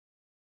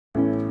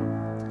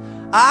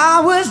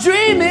I was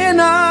dreaming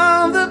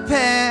of the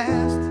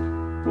past,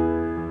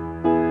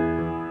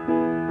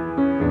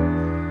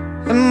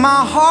 and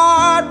my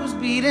heart was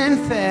beating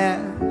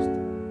fast.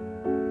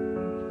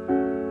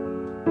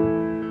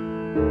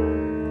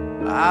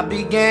 I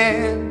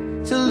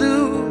began to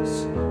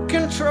lose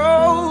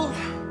control.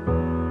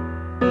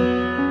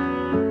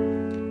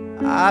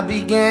 I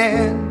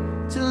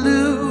began to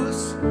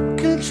lose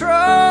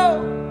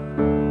control.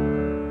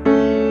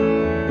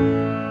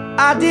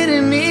 I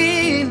didn't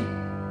mean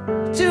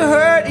to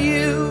hurt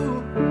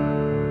you.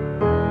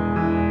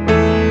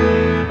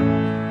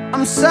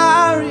 I'm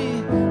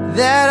sorry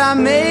that I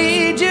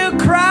made you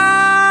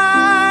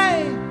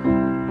cry.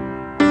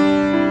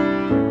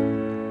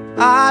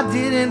 I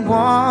didn't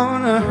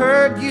want to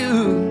hurt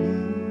you.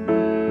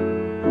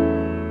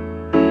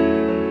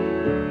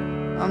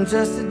 I'm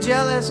just a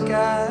jealous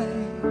guy.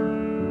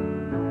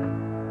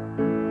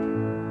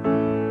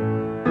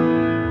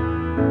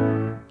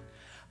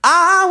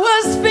 I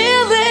was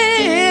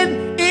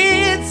feeling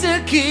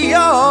insecure.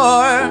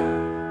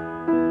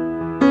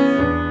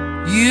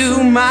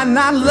 You might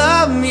not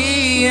love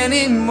me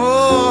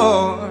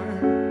anymore.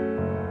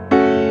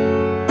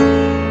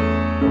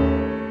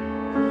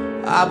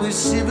 I was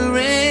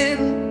shivering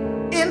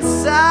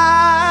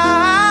inside.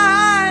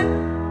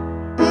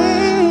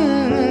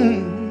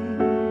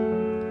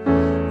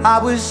 I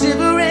was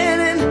shivering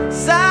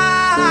inside.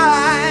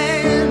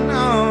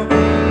 No,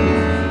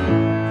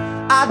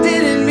 I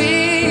didn't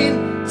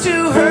mean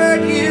to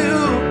hurt you.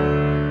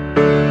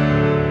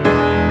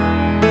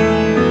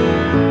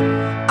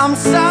 I'm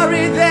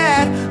sorry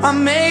that I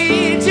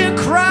made you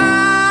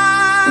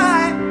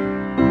cry.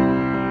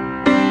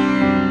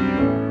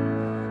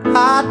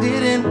 I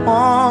didn't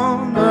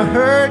want to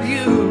hurt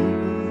you.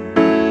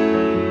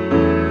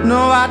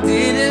 No, I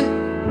didn't.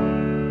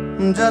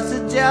 I'm just a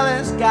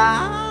jealous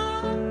guy.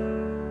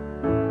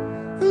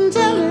 I'm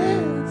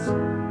jealous,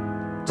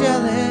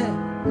 jealous,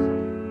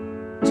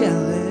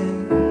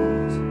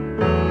 jealous.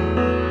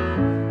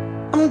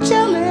 I'm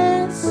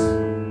jealous,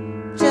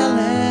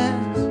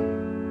 jealous,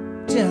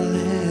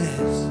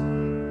 jealous.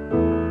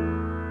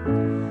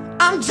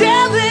 I'm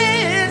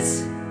jealous,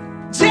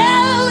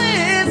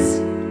 jealous,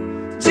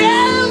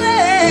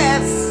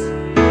 jealous.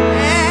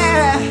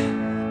 Yeah,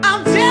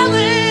 I'm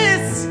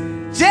jealous,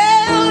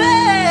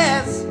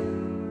 jealous.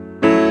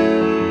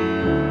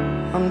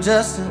 I'm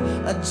just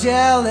a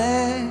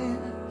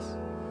jealous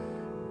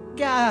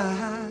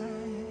guy.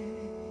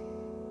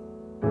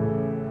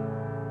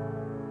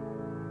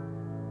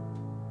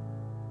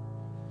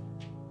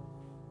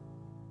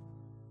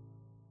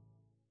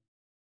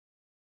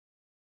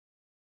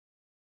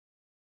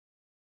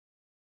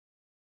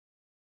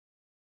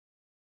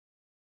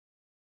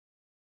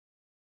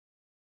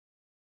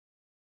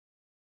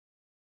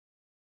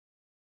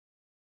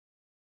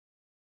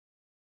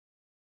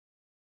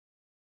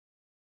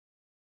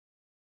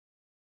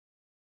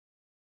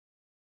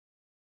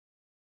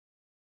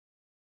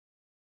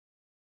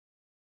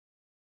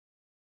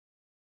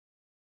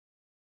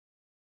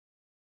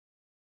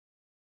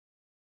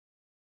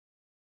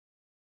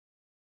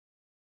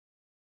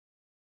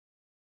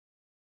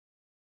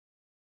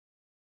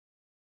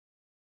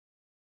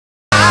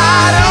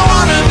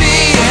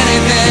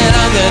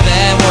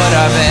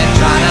 I've been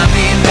trying to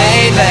be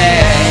lately.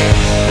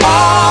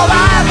 All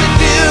I would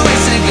do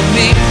is think of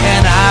me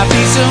and our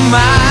peace of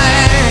mind.